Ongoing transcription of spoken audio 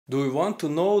Do you want to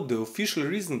know the official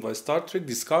reason why Star Trek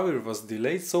Discovery was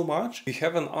delayed so much? We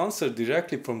have an answer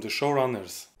directly from the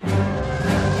showrunners.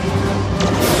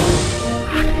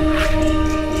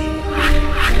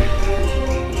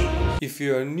 If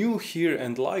you are new here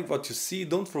and like what you see,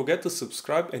 don't forget to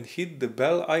subscribe and hit the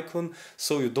bell icon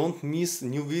so you don't miss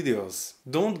new videos.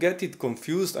 Don't get it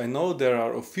confused, I know there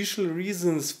are official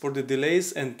reasons for the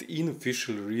delays and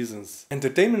unofficial reasons.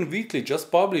 Entertainment Weekly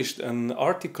just published an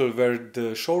article where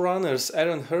the showrunners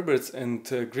Harberts and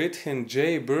Gretchen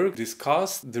Berg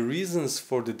discussed the reasons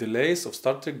for the delays of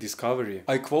Star Trek Discovery.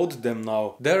 I quote them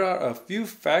now. There are a few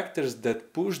factors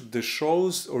that pushed the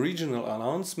show's original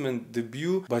announcement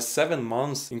debut by 7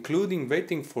 months, including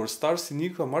waiting for star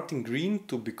Sinequa Martin Green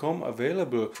to become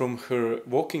available from her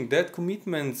Walking Dead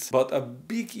commitments, but a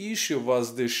big issue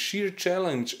was the sheer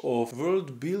challenge of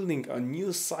world building a new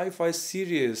sci-fi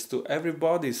series to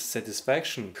everybody's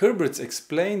satisfaction. Harberts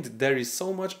explained there is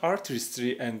so much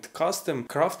artistry and custom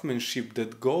craftsmanship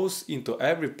that goes into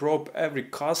every prop, every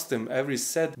costume, every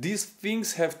set. These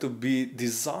things have to be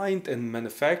designed and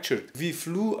manufactured. We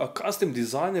flew a custom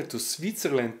designer to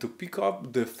Switzerland to pick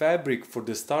up the fabric for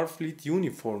the Starfleet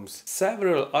uniforms.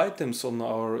 Several items on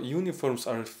our uniforms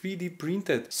are 3D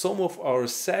printed. Some of our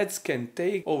sets can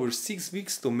take over 6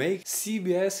 weeks to make.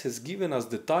 CBS has given us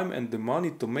the time and the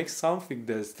money to make something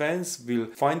that fans will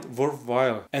find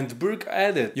worthwhile. And Berg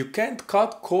added, you can't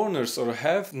cut corners or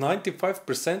have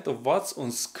 95% of what's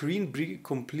on screen be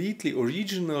completely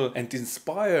original and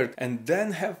inspired and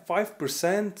then have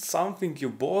 5% something you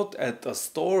bought at a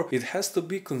store. It has to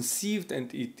be conceived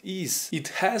and it is. It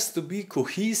has to be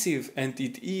cohesive and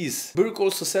it is. Berg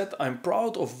also said, I'm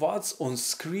proud of what's on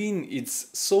screen. It's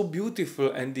so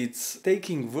beautiful and it's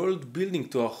taking world building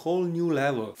to a whole new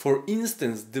level. For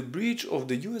instance, the bridge of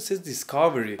the USS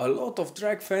Discovery. A lot of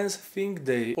Trek fans think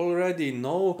they already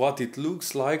know what it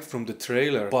looks like from the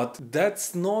trailer, but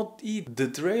that's not it. The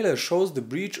trailer shows the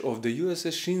bridge of the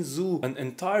USS Shenzhou, an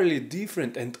entirely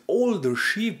different and older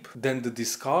ship than the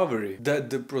Discovery that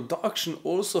the production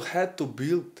also had to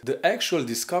build. The actual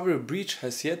Discovery bridge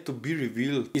has yet to be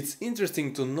revealed. It's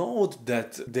interesting to note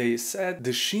that they said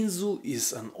the Shenzhou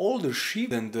is an older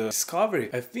ship than the Discovery.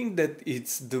 I think that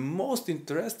it's the most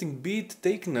interesting bit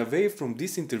taken away from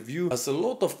this interview, as a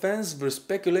lot of fans were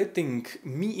speculating,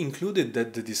 me included,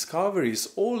 that the Discovery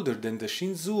is older than the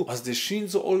Shenzhou, as the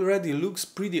Shenzhou already looks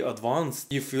pretty advanced.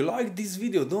 If you like this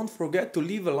video, don't forget to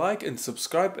leave a like and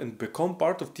subscribe and become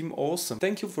part of Team Awesome.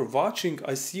 Thank you for watching,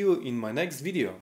 I see you in my next video.